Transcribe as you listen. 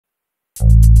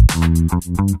I'm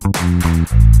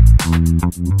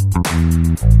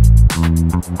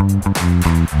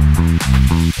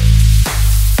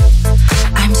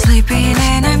sleeping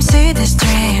and I'm seeing this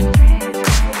dream.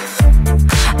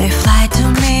 We fly to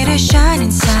meet a shining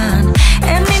sun.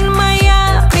 And in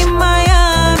Miami,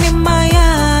 Miami,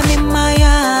 Miami,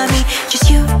 Miami, just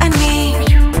you and me,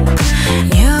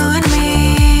 you and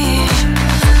me.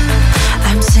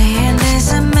 I'm seeing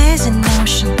this amazing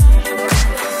ocean.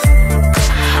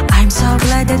 I'm so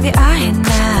glad that we are here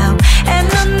now. And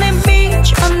on the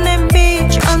beach, on the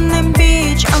beach, on the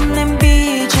beach, on the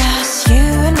beach, just you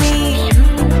and me,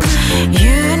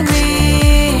 you and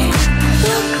me.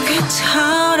 Look at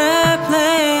how the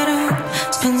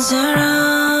planet spins around.